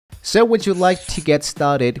So would you like to get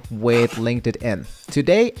started with LinkedIn?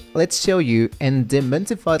 Today, let's show you and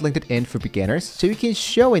demystify LinkedIn for beginners so you can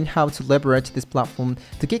show in how to leverage this platform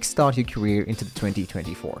to kickstart your career into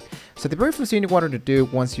 2024. So the very first thing you want to do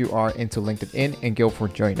once you are into LinkedIn and go for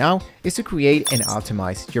join now is to create and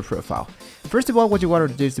optimize your profile. First of all, what you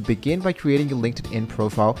want to do is to begin by creating your LinkedIn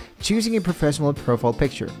profile, choosing a professional profile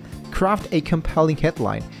picture, craft a compelling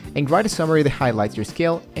headline, and write a summary that highlights your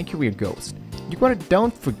skill and career goals.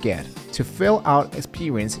 Don't forget to fill out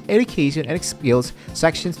experience, education, and skills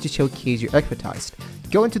sections to showcase your expertise.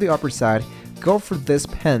 Go into the upper side, go for this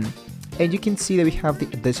pen, and you can see that we have the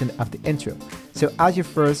addition of the intro. So add your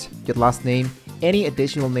first, your last name, any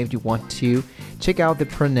additional name you want to. Check out the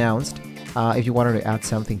pronounced if you wanted to add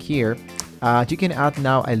something here. You can add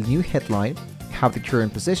now a new headline, have the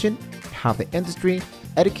current position, have the industry,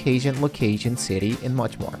 education, location, city, and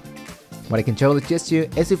much more. What I can totally suggest you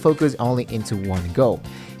is to focus only into one goal.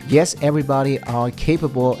 Yes, everybody are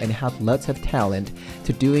capable and have lots of talent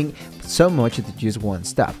to doing so much into just one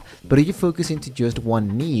step. But if you focus into just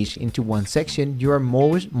one niche, into one section, you are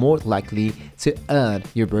more likely to earn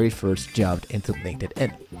your very first job into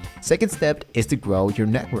LinkedIn. Second step is to grow your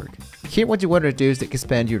network. Here, what you want to do is to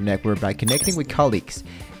expand your network by connecting with colleagues,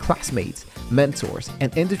 classmates, mentors,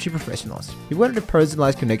 and industry professionals. You want a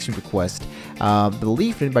personalized connection request,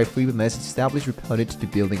 believed in by free message established reported to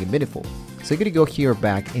building a meaningful. So you're going to go here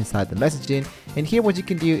back inside the messaging, and here what you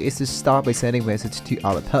can do is to start by sending message to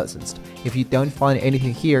other persons. If you don't find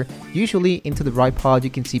anything here, usually into the right part you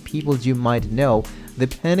can see people you might know,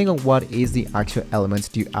 depending on what is the actual elements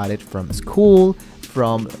you added from school,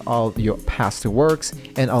 from all your past works,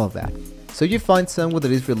 and all of that. So you find someone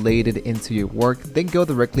that is related into your work, then go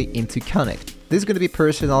directly into connect. This is going to be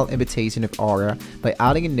personal invitation of Aura. By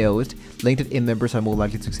adding a note, LinkedIn members are more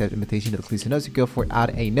likely to accept invitation to click notes. You go for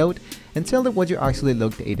add a note and tell them what you're actually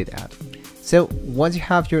located at. So once you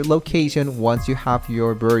have your location, once you have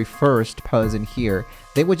your very first person here,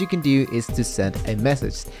 then what you can do is to send a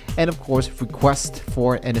message and of course request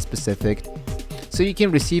for any specific, so you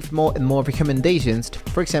can receive more and more recommendations,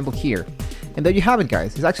 for example here. And there you have it,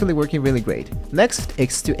 guys. It's actually working really great. Next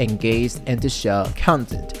is to engage and to share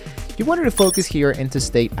content. You wanted to focus here and to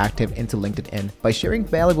stay active into LinkedIn by sharing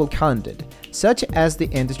valuable content, such as the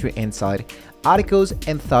industry insight, articles,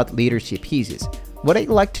 and thought leadership pieces. What I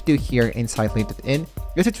like to do here inside LinkedIn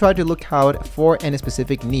is to try to look out for any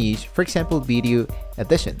specific niche, for example, video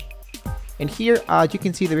edition. And here you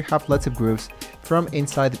can see that we have lots of groups from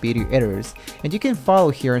inside the video editors, and you can follow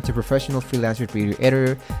here into professional freelancer video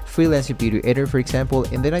editor, for example,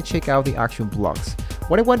 and then I check out the actual blogs.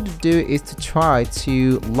 What I want to do is to try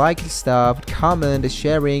to like stuff, comment,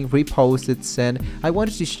 sharing, repost it, and I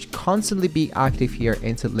wanted to constantly be active here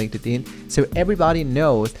into LinkedIn so everybody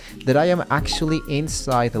knows that I am actually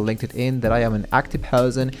inside the LinkedIn, that I am an active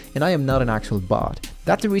person and I am not an actual bot.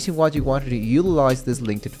 That's the reason why you wanted to utilize these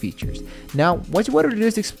LinkedIn features. Now, what you want to do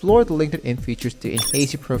is explore the LinkedIn features to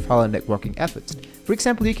enhance your profile and networking efforts. For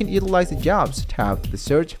example, you can utilize the Jobs tab to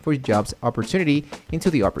search for jobs opportunity into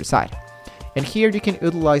the upper side. And here you can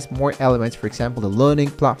utilize more elements, for example, the learning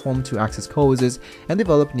platform to access courses and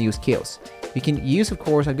develop new skills. You can use, of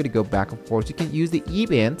course, I'm going to go back and forth. You can use the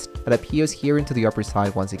events that appears here into the upper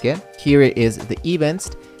side once again. Here it is the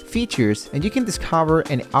events features, and you can discover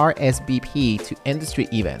an RSVP to industry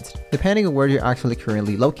events depending on where you're actually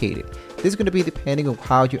currently located. This is going to be depending on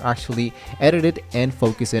how you actually edit it and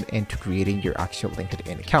focus it into creating your actual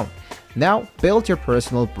LinkedIn account. Now, build your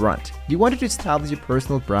personal brand. You wanted to establish your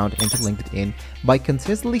personal brand into LinkedIn by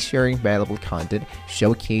consistently sharing valuable content,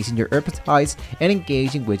 showcasing your expertise, and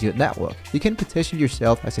engaging with your network. You can position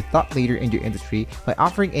yourself as a thought leader in your industry by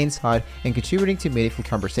offering insight and contributing to meaningful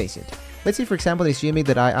conversations. Let's say, for example, assuming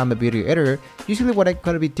that I am a video editor, usually what I'm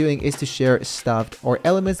going to be doing is to share stuff or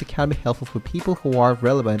elements that can be helpful for people who are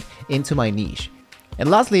relevant into my niche. And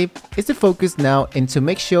lastly, is to focus now and to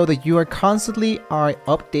make sure that you are constantly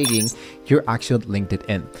updating your actual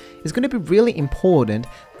LinkedIn. It's going to be really important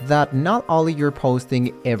that not only you're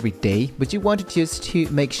posting every day, but you want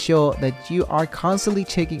to make sure that you are constantly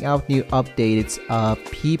checking out new updates of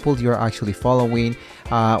people you're actually following,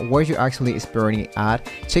 where you're actually exploring at.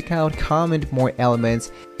 Check out, comment more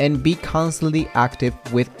elements, and be constantly active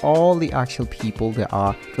with all the actual people that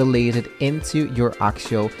are related into your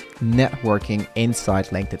actual networking inside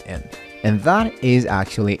LinkedIn. And that is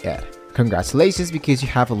actually it. Congratulations, because you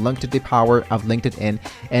have unlocked the power of LinkedIn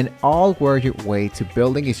and all were your way to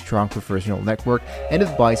building a strong professional network and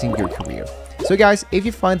advising your career. So guys, if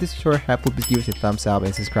you find this tutorial helpful, please give us a thumbs up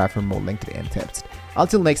and subscribe for more LinkedIn tips.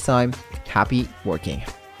 Until next time, happy working.